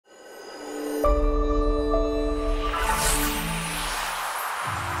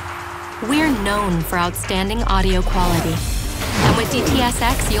We're known for outstanding audio quality. And with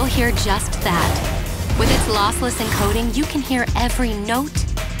DTS-X, you'll hear just that. With its lossless encoding, you can hear every note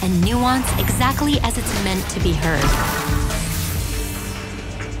and nuance exactly as it's meant to be heard.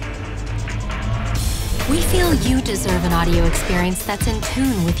 We feel you deserve an audio experience that's in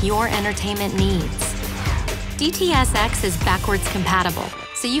tune with your entertainment needs. DTS-X is backwards compatible,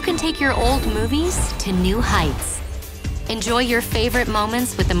 so you can take your old movies to new heights. Enjoy your favorite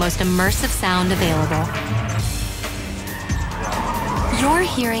moments with the most immersive sound available. Your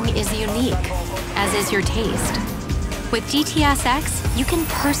hearing is unique, as is your taste. With DTS-X, you can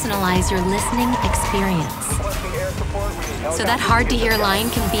personalize your listening experience, so that hard-to-hear line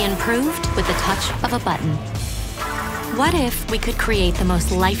can be improved with the touch of a button. What if we could create the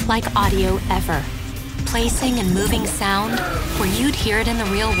most lifelike audio ever, placing and moving sound where you'd hear it in the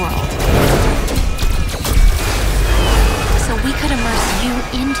real world? So we could immerse you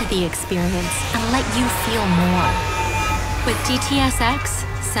into the experience and let you feel more. With DTS-X,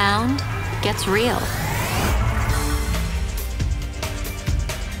 sound gets real.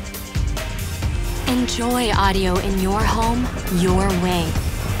 Enjoy audio in your home, your way.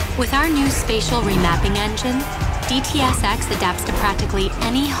 With our new spatial remapping engine, DTS-X adapts to practically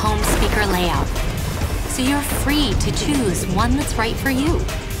any home speaker layout, so you're free to choose one that's right for you.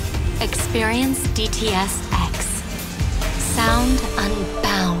 Experience DTS-X. Sound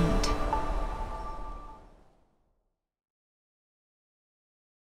unbound.